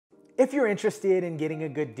If you're interested in getting a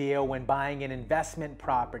good deal when buying an investment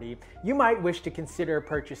property, you might wish to consider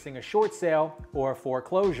purchasing a short sale or a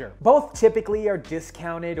foreclosure. Both typically are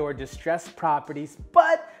discounted or distressed properties,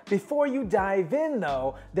 but before you dive in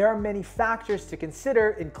though, there are many factors to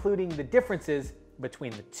consider, including the differences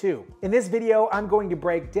between the two. In this video, I'm going to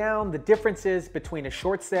break down the differences between a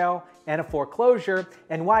short sale and a foreclosure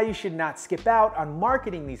and why you should not skip out on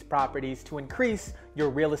marketing these properties to increase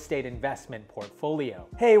your real estate investment portfolio.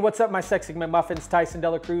 Hey, what's up my sexy McMuffins? Tyson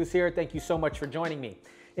Dela Cruz here. Thank you so much for joining me.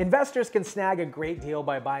 Investors can snag a great deal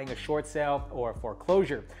by buying a short sale or a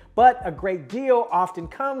foreclosure, but a great deal often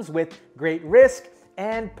comes with great risk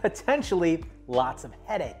and potentially lots of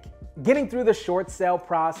headache. Getting through the short sale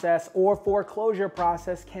process or foreclosure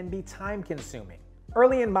process can be time consuming.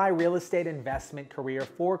 Early in my real estate investment career,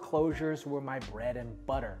 foreclosures were my bread and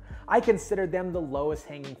butter. I considered them the lowest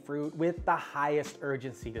hanging fruit with the highest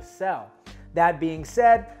urgency to sell. That being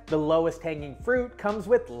said, the lowest hanging fruit comes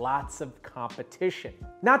with lots of competition.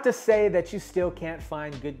 Not to say that you still can't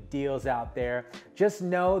find good deals out there, just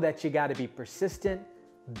know that you gotta be persistent,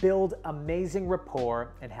 build amazing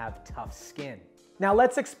rapport, and have tough skin. Now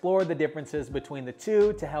let's explore the differences between the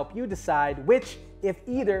two to help you decide which, if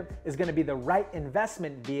either, is going to be the right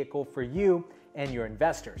investment vehicle for you and your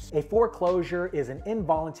investors. A foreclosure is an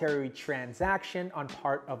involuntary transaction on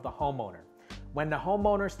part of the homeowner. When the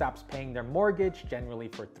homeowner stops paying their mortgage, generally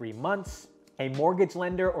for 3 months, a mortgage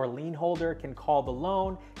lender or lien holder can call the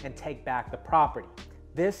loan and take back the property.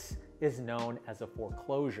 This is known as a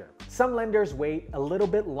foreclosure. Some lenders wait a little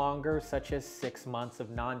bit longer, such as 6 months of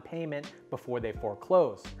non-payment before they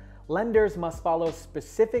foreclose. Lenders must follow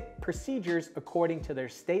specific procedures according to their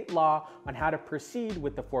state law on how to proceed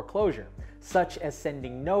with the foreclosure, such as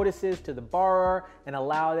sending notices to the borrower and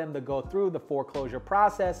allow them to go through the foreclosure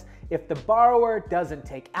process if the borrower doesn't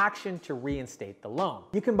take action to reinstate the loan.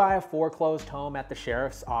 You can buy a foreclosed home at the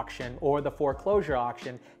sheriff's auction or the foreclosure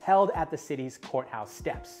auction held at the city's courthouse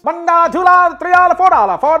steps. $1, $2, $3, $4,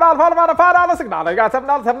 $4, $5, $6, you got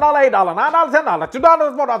 $7, $7, $8, $9, $10,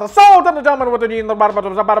 $2, $4, sold to the gentleman with the jeans,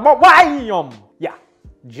 wham! Yeah,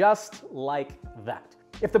 just like that.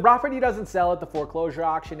 If the property doesn't sell at the foreclosure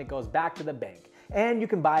auction, it goes back to the bank, and you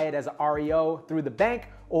can buy it as an REO through the bank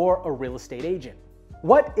or a real estate agent.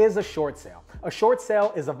 What is a short sale? A short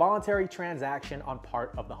sale is a voluntary transaction on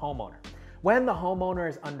part of the homeowner. When the homeowner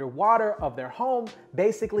is underwater of their home,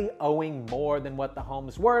 basically owing more than what the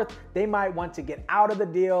home's worth, they might want to get out of the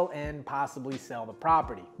deal and possibly sell the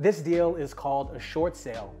property. This deal is called a short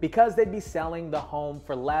sale because they'd be selling the home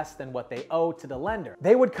for less than what they owe to the lender.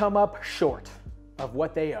 They would come up short of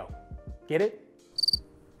what they owe. Get it?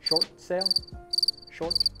 Short sale?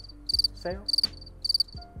 Short sale?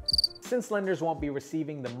 Since lenders won't be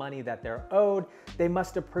receiving the money that they're owed, they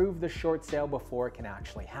must approve the short sale before it can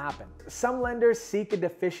actually happen. Some lenders seek a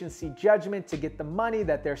deficiency judgment to get the money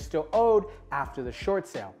that they're still owed after the short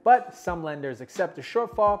sale, but some lenders accept a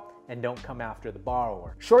shortfall and don't come after the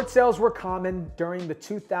borrower. Short sales were common during the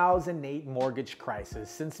 2008 mortgage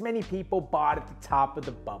crisis, since many people bought at the top of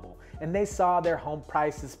the bubble and they saw their home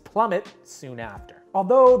prices plummet soon after.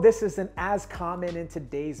 Although this isn't as common in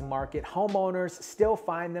today's market, homeowners still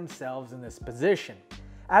find themselves in this position.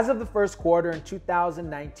 As of the first quarter in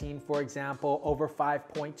 2019, for example, over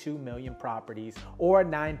 5.2 million properties, or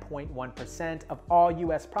 9.1% of all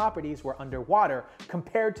US properties were underwater,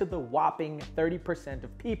 compared to the whopping 30%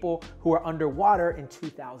 of people who were underwater in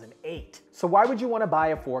 2008. So why would you want to buy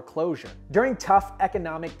a foreclosure? During tough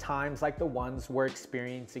economic times like the ones we're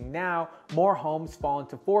experiencing now, more homes fall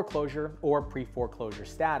into foreclosure or pre-foreclosure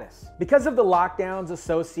status. Because of the lockdowns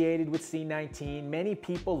associated with C-19, many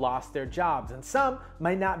people lost their jobs and some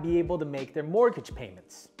might not be able to make their mortgage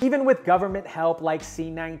payments. Even with government help like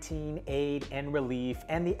C-19 aid and relief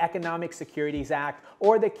and the Economic Securities Act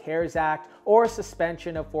or the CARES Act or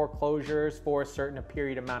suspension of foreclosures for a certain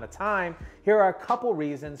period amount of time, here are a couple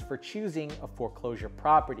reasons for choosing a foreclosure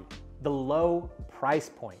property. The low price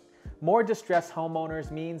point. More distressed homeowners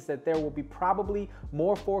means that there will be probably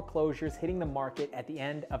more foreclosures hitting the market at the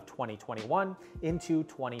end of 2021 into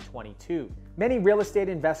 2022. Many real estate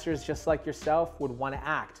investors just like yourself would want to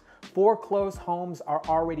act. Foreclosed homes are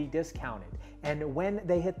already discounted, and when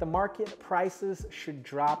they hit the market, prices should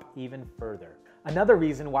drop even further. Another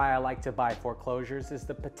reason why I like to buy foreclosures is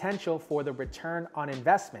the potential for the return on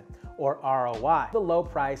investment, or ROI. The low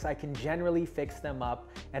price, I can generally fix them up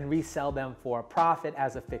and resell them for a profit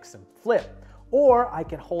as a fix and flip, or I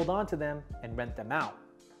can hold on to them and rent them out.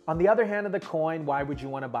 On the other hand of the coin, why would you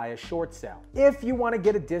want to buy a short sale? If you want to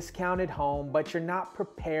get a discounted home, but you're not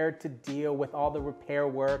prepared to deal with all the repair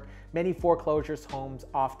work many foreclosures homes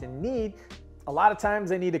often need, a lot of times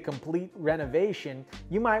they need a complete renovation,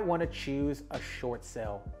 you might want to choose a short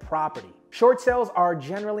sale property. Short sales are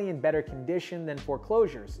generally in better condition than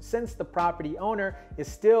foreclosures, since the property owner is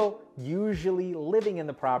still usually living in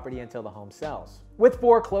the property until the home sells. With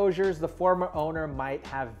foreclosures, the former owner might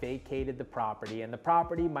have vacated the property, and the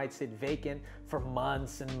property might sit vacant for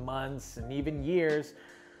months and even years,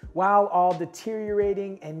 while all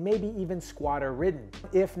deteriorating and maybe even squatter ridden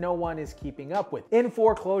if no one is keeping up with it. In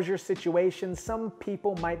foreclosure situations, some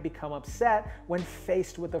people might become upset when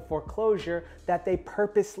faced with a foreclosure that they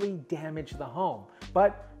purposely damage the home.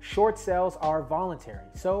 But short sales are voluntary,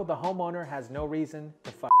 so the homeowner has no reason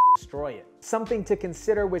to destroy it. Something to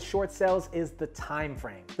consider with short sales is the time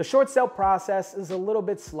frame. The short sale process is a little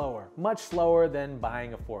bit slower, much slower than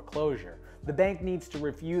buying a foreclosure. The bank needs to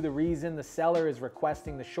review the reason the seller is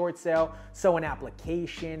requesting the short sale, so an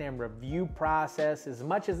application and review process is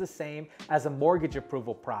much as the same as a mortgage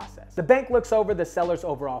approval process. The bank looks over the seller's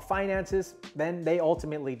overall finances, then they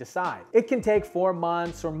ultimately decide. It can take 4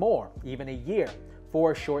 months or more, even a year,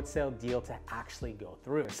 for a short sale deal to actually go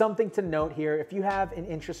through. Something to note here, if you have an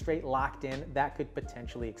interest rate locked in, that could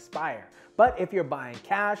potentially expire. But if you're buying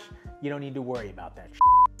cash, you don't need to worry about that.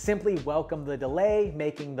 Simply welcome the delay,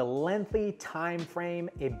 making the lengthy time frame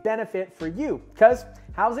a benefit for you, because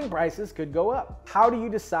housing prices could go up. How do you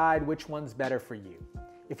decide which one's better for you?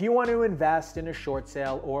 If you want to invest in a short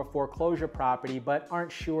sale or foreclosure property but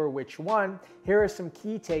aren't sure which one, here are some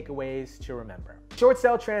key takeaways to remember. Short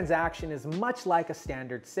sale transaction is much like a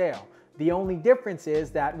standard sale. The only difference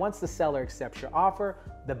is that once the seller accepts your offer,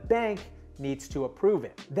 the bank needs to approve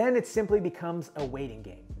it. Then it simply becomes a waiting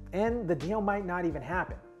game, and the deal might not even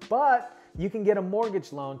happen. But you can get a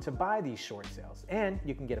mortgage loan to buy these short sales, and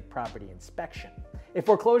you can get a property inspection. A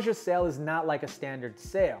foreclosure sale is not like a standard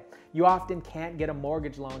sale. You often can't get a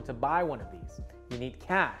mortgage loan to buy one of these. You need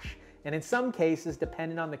cash. And in some cases,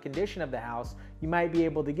 depending on the condition of the house, you might be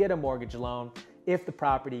able to get a mortgage loan if the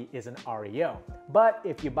property is an REO. But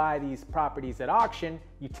if you buy these properties at auction,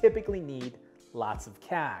 you typically need lots of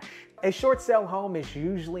cash. A short sale home is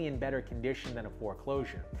usually in better condition than a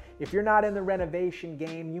foreclosure. If you're not in the renovation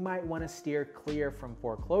game, you might want to steer clear from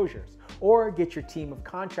foreclosures or get your team of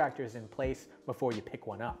contractors in place before you pick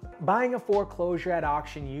one up. Buying a foreclosure at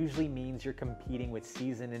auction usually means you're competing with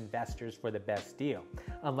seasoned investors for the best deal.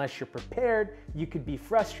 Unless you're prepared, you could be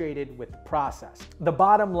frustrated with the process. The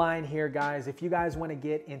bottom line here, guys, if you guys want to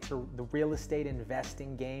get into the real estate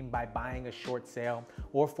investing game by buying a short sale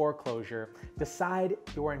or foreclosure, decide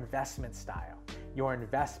your investment style, your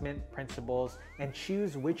investment principles, and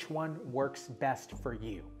choose which one works best for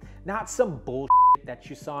you. Not some bullshit that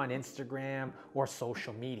you saw on Instagram or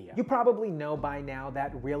social media. You probably know by now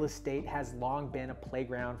that real estate has long been a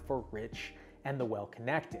playground for rich and the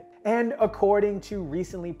well-connected. And according to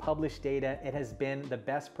recently published data, it has been the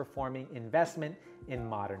best performing investment in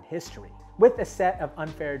modern history, with a set of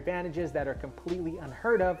unfair advantages that are completely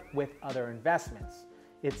unheard of with other investments.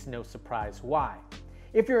 It's no surprise why.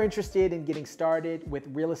 If you're interested in getting started with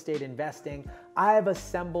real estate investing, I've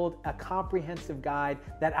assembled a comprehensive guide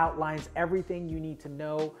that outlines everything you need to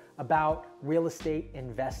know about real estate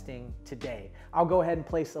investing today. I'll go ahead and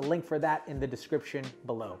place a link for that in the description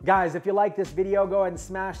below. Guys, if you like this video, go ahead and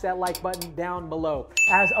smash that like button down below.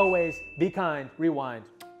 As always, be kind, rewind.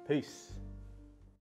 Peace.